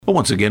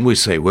Once again, we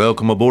say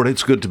welcome aboard.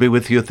 It's good to be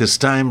with you at this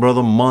time.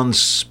 Brother Munn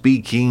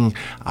speaking.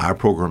 Our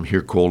program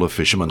here called A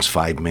Fisherman's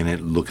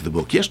 5-Minute Look at the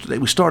Book. Yesterday,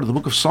 we started the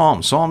book of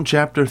Psalm, Psalm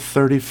chapter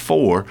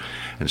 34,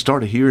 and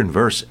started here in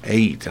verse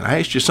 8. And I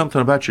asked you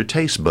something about your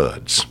taste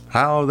buds.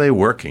 How are they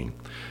working?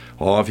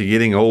 Well, if you're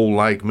getting old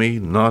like me,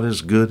 not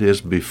as good as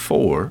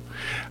before.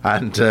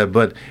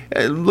 But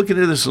looking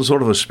at this in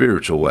sort of a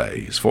spiritual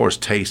way. As far as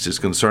taste is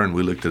concerned,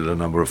 we looked at a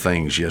number of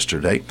things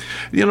yesterday.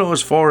 You know,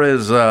 as far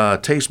as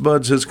taste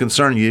buds is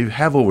concerned, you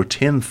have over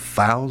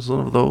 10,000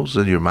 of those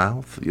in your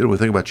mouth. You know, we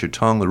think about your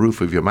tongue, the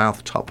roof of your mouth,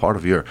 the top part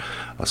of your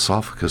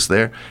esophagus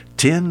there.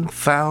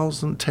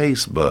 10,000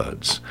 taste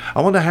buds.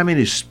 I wonder how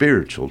many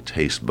spiritual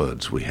taste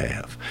buds we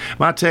have.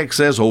 My text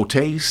says, "Oh,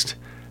 taste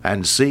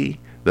and see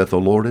that the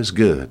Lord is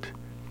good."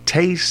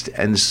 Taste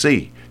and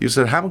see. You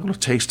said, how am I going to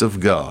taste of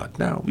God?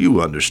 Now,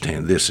 you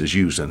understand this is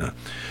used in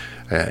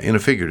a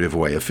figurative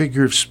way, a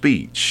figure of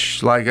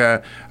speech. Like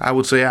I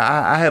would say,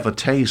 I have the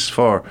taste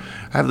for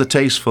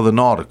the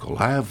nautical.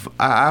 I have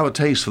a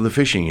taste for the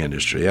fishing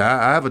industry.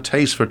 I have a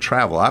taste for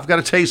travel. I've got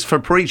a taste for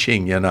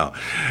preaching, you know.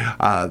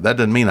 That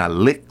doesn't mean I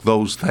lick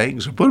those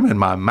things or put them in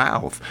my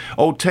mouth.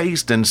 Oh,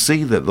 taste and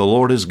see that the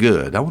Lord is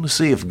good. I want to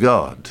see if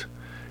God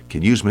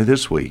can use me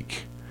this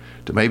week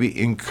to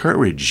maybe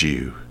encourage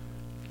you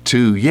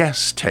to,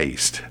 yes,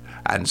 taste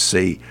and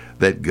see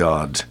that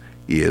God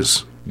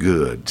is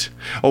good.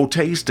 Oh,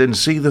 taste and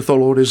see that the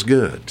Lord is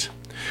good.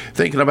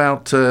 Thinking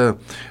about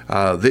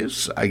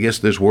this, I guess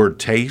this word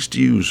taste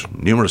used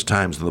numerous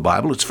times in the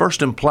Bible. It's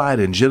first implied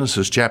in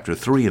Genesis chapter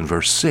 3 and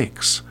verse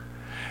 6.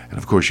 And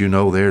of course, you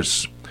know,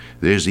 there's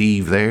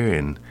Eve there,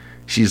 and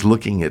she's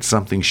looking at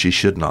something she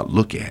should not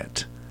look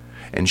at.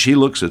 And she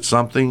looks at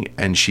something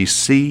and she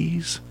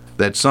sees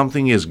that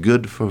something is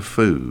good for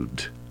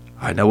food.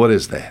 I know, what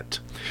is that?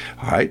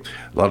 All right.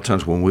 A lot of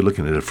times when we're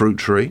looking at a fruit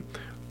tree,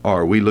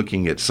 or we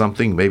looking at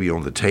something maybe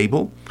on the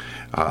table,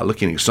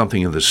 looking at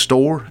something in the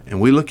store, and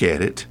we look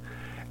at it,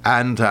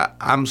 and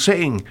I'm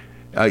saying,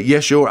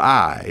 yes, your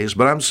eyes,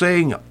 but I'm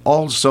saying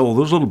also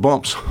those little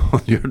bumps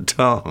on your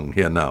tongue,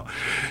 you know.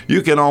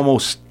 You can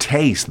almost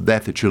taste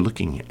that you're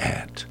looking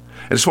at.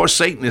 And as far as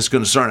Satan is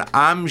concerned,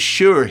 I'm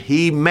sure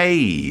he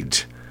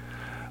made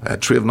a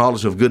tree of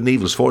knowledge of good and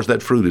evil as far as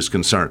that fruit is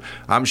concerned.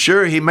 I'm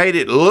sure he made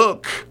it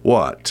look,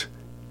 what?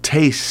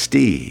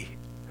 Tasty.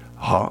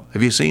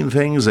 Have you seen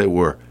things that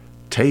were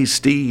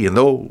tasty, and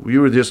though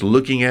you were just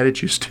looking at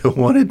it, you still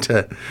wanted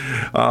to,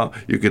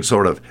 you could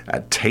sort of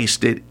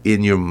taste it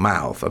in your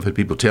mouth. I've had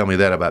people tell me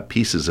that about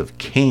pieces of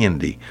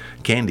candy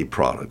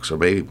products, or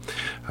maybe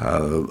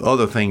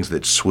other things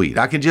that's sweet.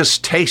 I can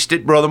just taste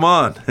it, Brother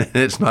Munn.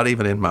 It's not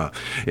even in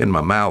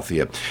my mouth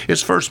yet.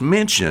 It's first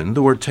mentioned,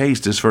 the word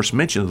taste is first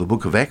mentioned in the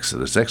book of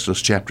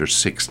Exodus chapter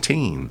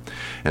 16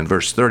 and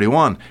verse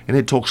 31, and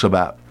it talks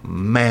about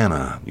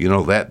manna, you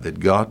know, that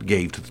God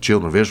gave to the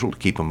children of Israel to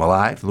keep them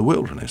alive in the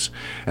wilderness.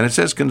 And it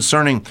says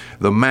concerning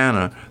the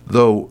manna,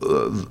 though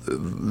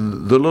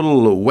the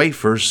little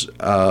wafers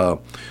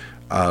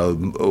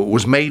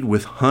was made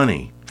with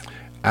honey.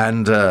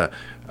 And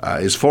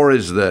as far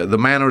as the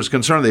manna is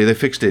concerned, they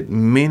fixed it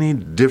many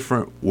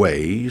different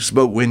ways.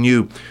 But when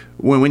you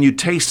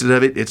tasted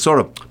of it, it sort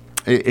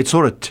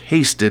of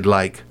tasted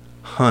like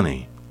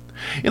honey.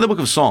 In the book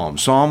of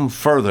Psalm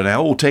further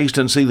now, oh, taste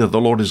and see that the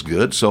Lord is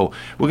good. So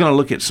we're going to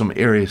look at some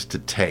areas to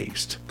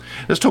taste.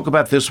 Let's talk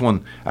about this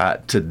one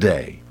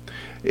today.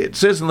 It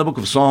says in the book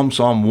of Psalm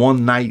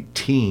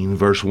 119,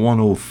 verse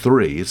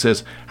 103, it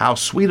says, "How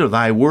sweet are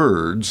thy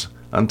words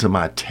unto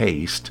my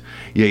taste,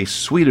 yea,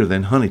 sweeter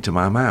than honey to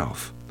my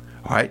mouth."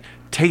 All right,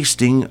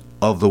 tasting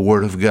of the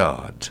Word of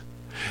God.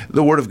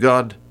 The Word of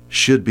God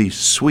should be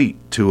sweet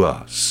to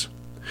us.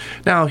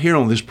 Now, here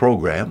on this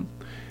program,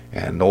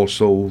 and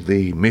also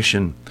the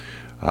mission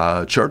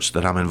church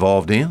that I'm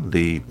involved in,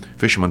 the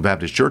Fisherman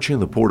Baptist Church here in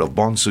the port of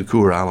Bon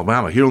Secour,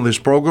 Alabama. Here on this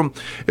program,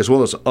 as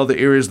well as other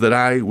areas that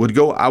I would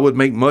go, I would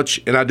make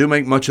much, and I do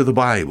make much of the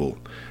Bible.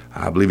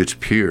 I believe it's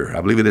pure.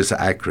 I believe it is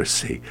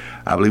accuracy.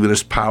 I believe it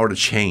is power to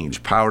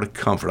change, power to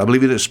comfort. I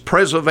believe it is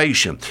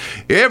preservation.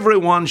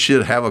 Everyone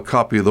should have a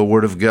copy of the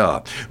Word of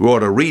God. We ought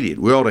to read it.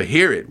 We ought to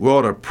hear it. We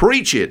ought to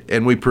preach it,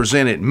 and we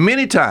present it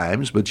many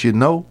times. But you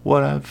know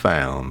what I've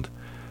found?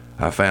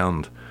 I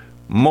found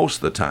most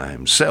of the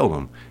time,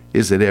 seldom,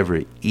 is it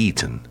ever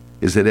eaten?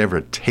 Is it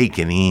ever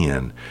taken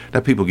in?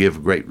 Now, people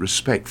give great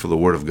respect for the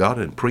Word of God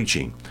and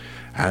preaching.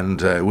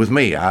 And with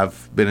me,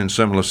 I've been in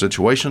similar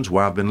situations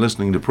where I've been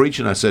listening to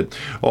preaching. I said,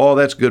 oh,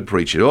 that's good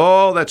preaching.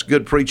 Oh, that's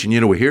good preaching.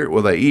 You know, we hear it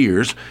with our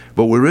ears,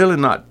 but we're really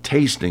not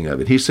tasting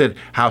of it. He said,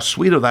 "How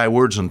sweet are thy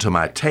words unto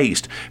my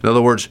taste." In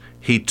other words,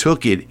 he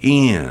took it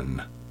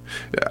in.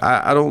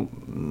 I don't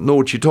know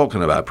what you're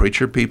talking about,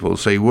 preacher. People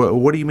say,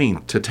 what do you mean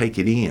to take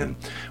it in?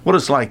 Well,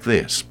 it's like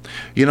this.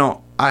 You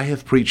know, I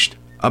have preached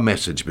a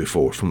message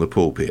before from the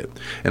pulpit,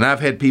 and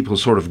I've had people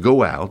sort of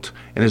go out,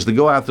 and as they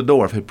go out the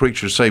door, I've had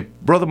preachers say,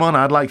 "Brother Munn,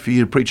 I'd like for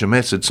you to preach a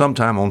message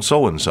sometime on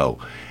so-and-so."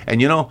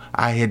 And you know,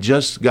 I had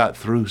just got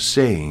through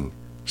saying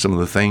some of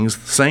the things,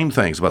 same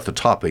things about the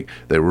topic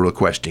they were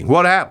requesting.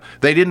 What happened?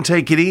 They didn't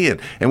take it in.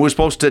 And we're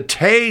supposed to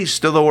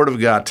taste of the Word of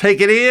God.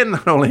 Take it in,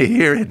 not only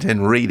hear it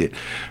and read it,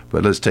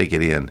 but let's take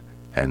it in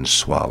and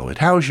swallow it.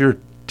 How's your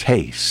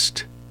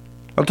taste?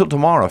 Until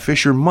tomorrow,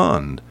 Fisher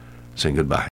Munn saying goodbye.